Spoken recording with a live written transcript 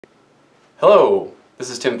Hello, this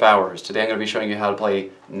is Tim Fowers. Today I'm going to be showing you how to play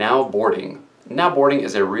NowBoarding. NowBoarding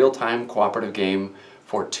is a real-time cooperative game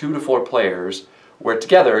for 2 to 4 players where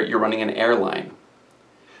together you're running an airline.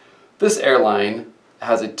 This airline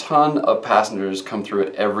has a ton of passengers come through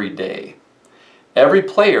it every day. Every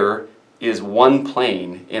player is one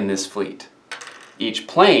plane in this fleet. Each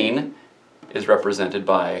plane is represented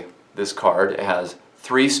by this card. It has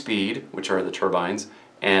 3 speed, which are the turbines,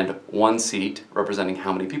 and 1 seat, representing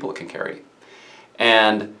how many people it can carry.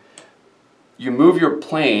 And you move your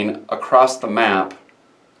plane across the map,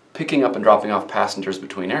 picking up and dropping off passengers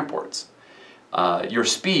between airports. Your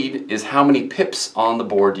speed is how many pips on the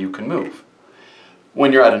board you can move.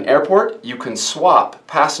 When you're at an airport, you can swap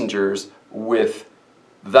passengers with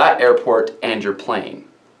that airport and your plane.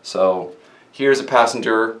 So here's a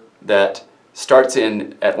passenger that starts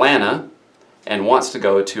in Atlanta and wants to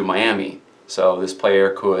go to Miami. So this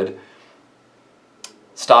player could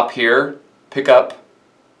stop here, pick up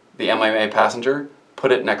the MIA passenger,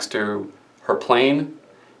 put it next to her plane,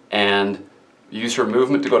 and use her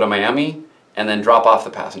movement to go to Miami, and then drop off the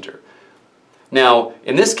passenger. Now,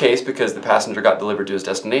 in this case, because the passenger got delivered to his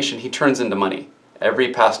destination, he turns into money.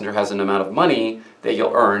 Every passenger has an amount of money that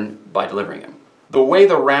you'll earn by delivering him. The way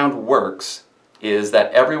the round works is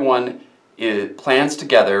that everyone plans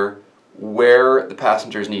together where the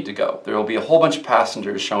passengers need to go. There will be a whole bunch of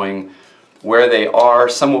passengers showing where they are.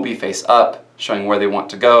 Some will be face up, showing where they want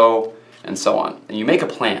to go, and so on. And you make a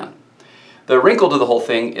plan. The wrinkle to the whole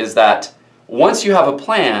thing is that once you have a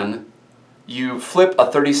plan, you flip a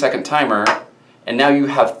 30-second timer, and now you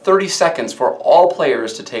have 30 seconds for all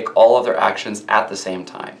players to take all of their actions at the same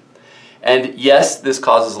time. And yes, this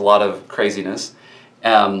causes a lot of craziness.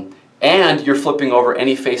 And you're flipping over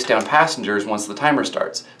any face-down passengers once the timer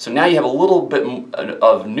starts. So now you have a little bit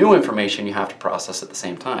of new information you have to process at the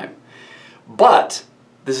same time. But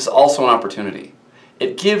this is also an opportunity.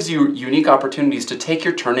 It gives you unique opportunities to take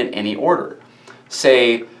your turn in any order.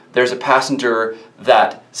 Say there's a passenger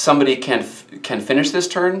that somebody can finish this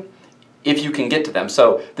turn if you can get to them.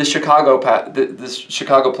 So this Chicago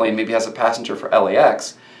plane maybe has a passenger for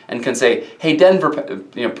LAX and can say, hey Denver,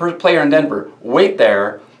 player in Denver, wait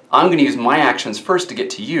there. I'm going to use my actions first to get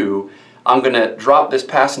to you. I'm going to drop this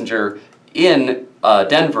passenger in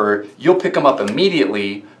Denver. You'll pick him up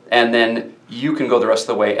immediately, and then you can go the rest of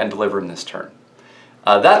the way and deliver him this turn.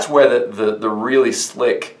 That's where the really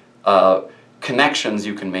slick connections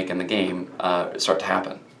you can make in the game start to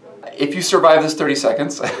happen. If you survive this 30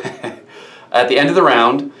 seconds, at the end of the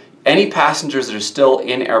round, any passengers that are still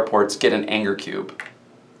in airports get an anger cube.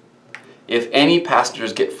 If any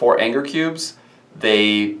passengers get 4 anger cubes,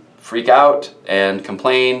 they freak out and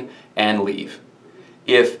complain and leave.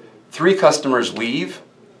 If 3 customers leave,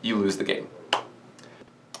 you lose the game.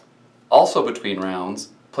 Also between rounds,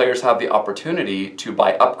 players have the opportunity to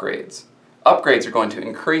buy upgrades. Upgrades are going to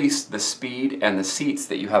increase the speed and the seats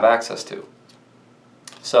that you have access to.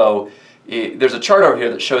 So there's a chart over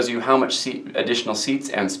here that shows you how much additional seats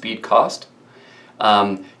and speed cost.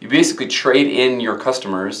 You basically trade in your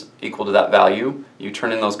customers equal to that value. You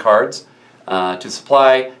turn in those cards to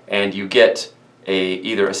supply, and you get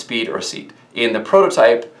either a speed or a seat. In the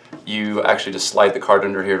prototype, you actually just slide the card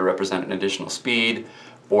under here to represent an additional speed,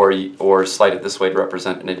 or slide it this way to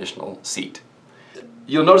represent an additional seat.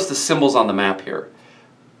 You'll notice the symbols on the map here.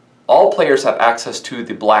 All players have access to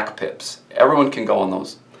the black pips. Everyone can go on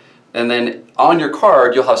those. And then on your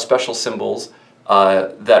card, you'll have special symbols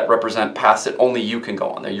that represent paths that only you can go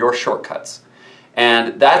on. They're your shortcuts.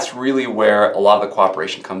 And that's really where a lot of the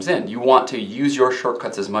cooperation comes in. You want to use your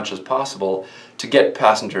shortcuts as much as possible to get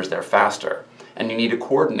passengers there faster. And you need to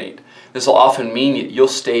coordinate. This will often mean you'll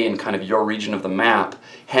stay in kind of your region of the map,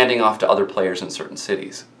 handing off to other players in certain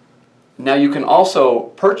cities. Now you can also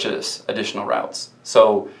purchase additional routes.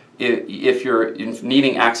 So if you're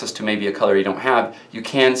needing access to maybe a color you don't have, you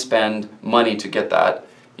can spend money to get that.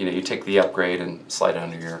 You take the upgrade and slide it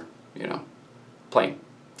under your plane.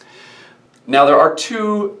 Now there are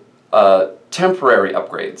 2 temporary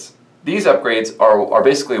upgrades. These upgrades are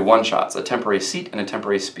basically one-shots, a temporary seat and a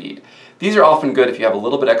temporary speed. These are often good if you have a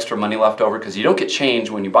little bit extra money left over, because you don't get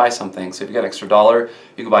change when you buy something. So if you got extra $1,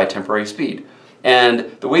 you can buy a temporary speed.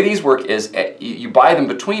 And the way these work is you buy them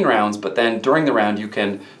between rounds, but then during the round you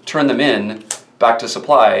can turn them in back to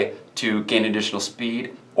supply to gain additional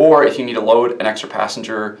speed. Or if you need to load an extra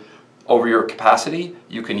passenger over your capacity,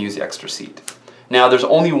 you can use the extra seat. Now there's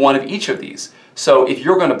only one of each of these. So if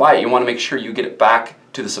you're going to buy it, you want to make sure you get it back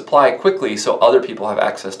to the supply quickly so other people have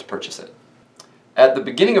access to purchase it. At the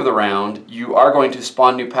beginning of the round, you are going to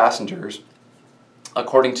spawn new passengers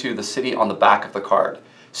according to the city on the back of the card.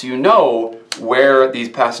 So you know where these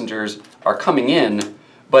passengers are coming in,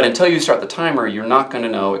 but until you start the timer, you're not going to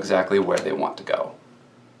know exactly where they want to go.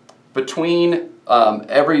 Between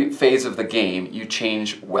every phase of the game, you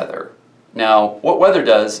change weather. Now, what weather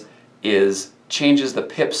does is changes the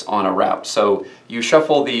pips on a route. So you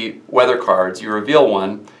shuffle the weather cards, you reveal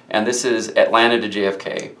one, and this is Atlanta to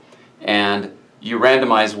JFK, and you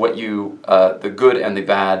randomize what the good and the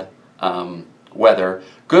bad weather.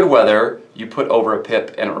 Good weather, you put over a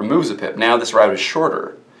pip and it removes a pip. Now this route is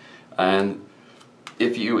shorter. And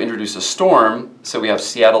if you introduce a storm, so we have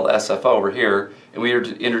Seattle to SFO over here, and we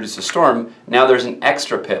introduce a storm, now there's an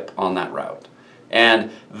extra pip on that route.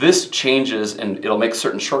 And this changes, and it'll make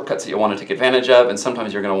certain shortcuts that you want to take advantage of, and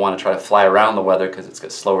sometimes you're going to want to try to fly around the weather because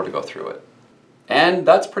it's slower to go through it. And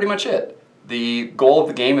that's pretty much it. The goal of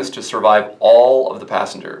the game is to survive all of the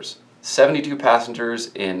passengers. 72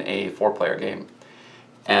 passengers in a 4-player game,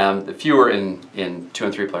 and the fewer in 2- and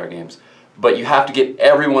 3-player games. But you have to get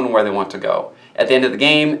everyone where they want to go. At the end of the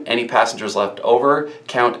game, any passengers left over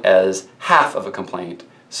count as half of a complaint.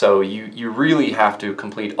 So you really have to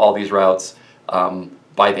complete all these routes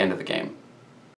by the end of the game.